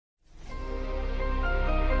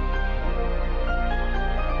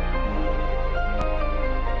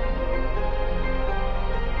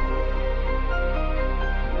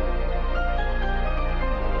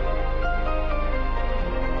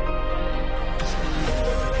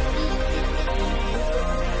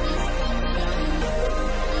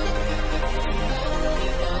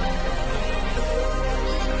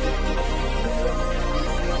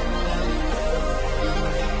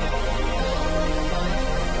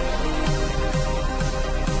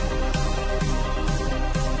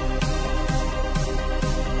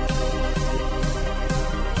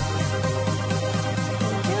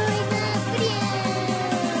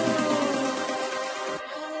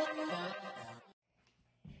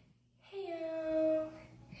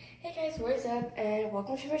Hey guys, what is up, and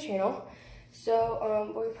welcome to my channel.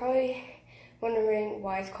 So, we're probably wondering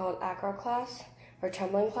why it's called acro class or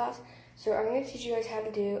tumbling class. So I'm going to teach you guys how to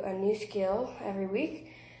do a new skill every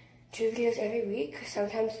week. 2 videos every week,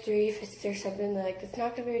 sometimes 3 if there's something like that's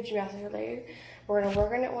not going to be gymnastics related. We're going to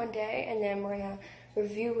work on it one day, and then we're going to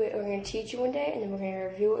review it. We're going to teach you one day, and then we're going to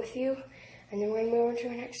review it with you, and then we're going to move on to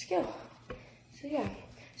our next skill. So yeah,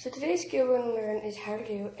 so today's skill we're going to learn is how to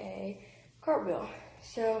do a cartwheel.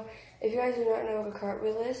 So, if you guys do not know what a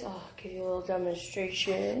cartwheel is, I'll give you a little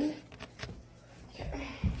demonstration. Okay.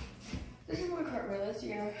 This is what a cartwheel is.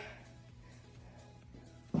 You're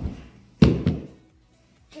gonna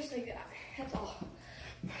just like that. That's all.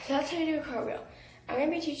 So that's how you do a cartwheel. I'm gonna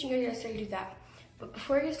be teaching you guys how to do that. But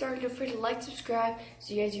before I get started, don't forget to like, subscribe,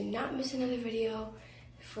 so you guys do not miss another video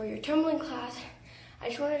for your tumbling class. I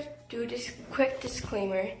just want to do a quick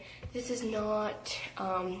disclaimer. This is not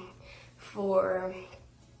for,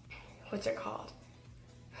 what's it called?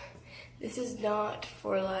 This is not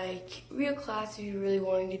for like real class if you're really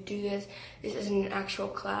wanting to do this. This isn't an actual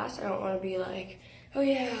class. I don't want to be like, oh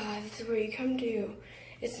yeah, this is where you come to.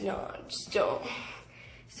 It's not, just don't.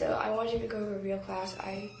 So I want you to go to a real class.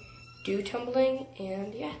 I do tumbling,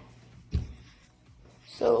 and yeah.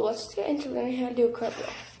 So let's get into learning how to do a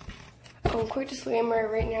cartwheel. Quick disclaimer,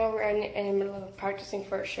 right now we're in the middle of practicing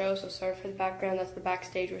for a show, so sorry for the background. That's the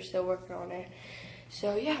backstage. We're still working on it.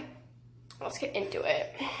 So yeah, let's get into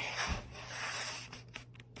it.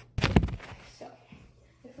 So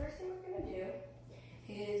the first thing we're going to do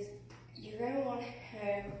is you're going to want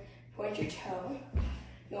to point your toe.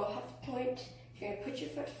 You'll have to point, you're going to put your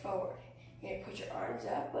foot forward. You're going to put your arms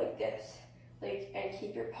up like this, and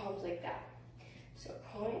keep your palms like that. So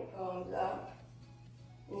point, palms up.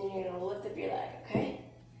 And then you're going to lift up your leg, okay?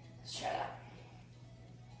 Let's try that.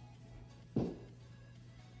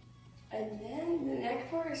 And then the next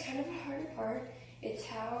part is kind of a harder part. It's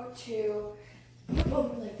how to flip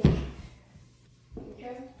over like that.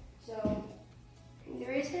 Okay? So, the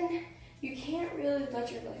reason you can't really let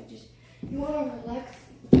your leg you want to relax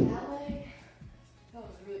that leg. That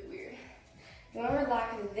was really weird. You want to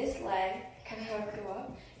relax this leg, kind of have it go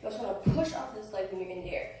up. You also want to push off this leg when you're in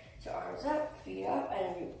the air. So arms up, feet up, and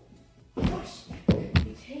then you push.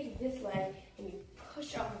 You take this leg and you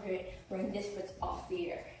push off of it when this foot's off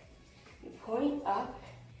the air. You point up,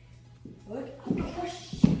 look up,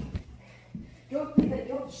 push. Don't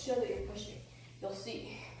show that you're pushing. You'll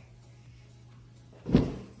see.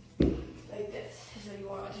 Like this is what you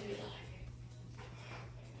want it to be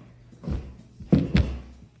like.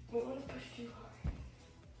 We want to push too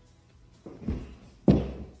hard.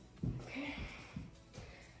 Okay.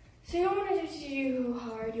 So you don't want to do too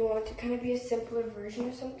hard, you want to kind of be a simpler version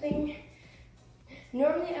of something.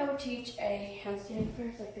 Normally I would teach a handstand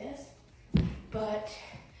first like this, but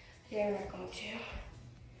today I'm not going to.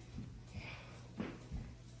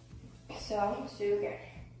 So let's do it again.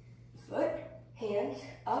 Foot, hands,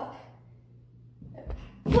 up,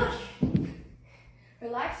 push.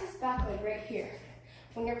 Relax this back leg right here.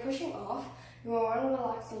 When you're pushing off, you want to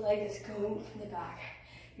relax the leg that's going from the back.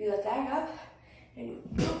 You let that up, and you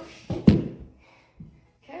push.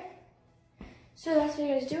 Okay? So that's how you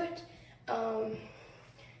guys do it.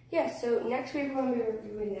 Yeah, so next week we're going to be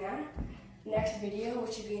reviewing that. Next video,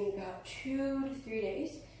 which should be in about 2 to 3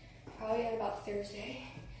 days. Probably at about Thursday.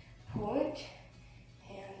 Point,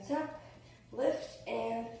 hands up, lift,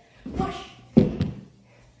 and push. And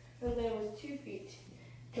then with 2 feet.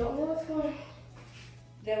 Don't know what's going on.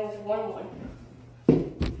 Then with 1-1.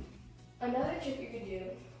 Another trick you could do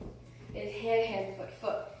is hand, foot,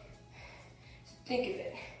 foot. So think of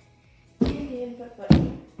it. Hand, foot, foot.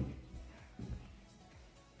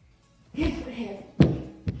 Hand, foot, hand.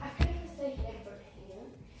 I couldn't say hand, foot, hand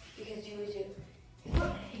because you would do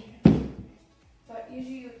foot, hand. But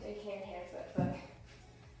usually you would say hand, foot,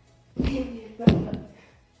 foot. Hand, foot, foot.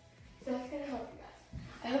 So that's going to help you guys.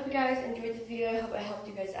 I hope you guys enjoyed this video. I hope it helped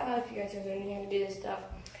you guys out if you guys are learning how to do this stuff.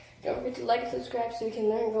 Don't forget to like and subscribe so we can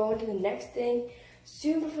learn and go on to the next thing.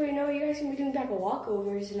 Soon, before you know it, you guys are going to be doing back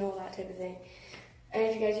walkovers and all that type of thing. And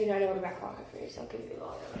if you guys do not know what a back walkover is, I'll give you a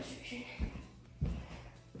long demonstration.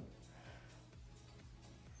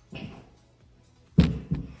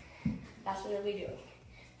 That's what I'll be doing.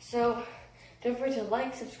 So, don't forget to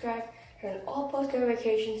like, subscribe, turn on all post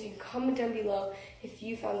notifications, and comment down below if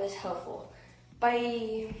you found this helpful.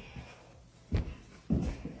 Bye!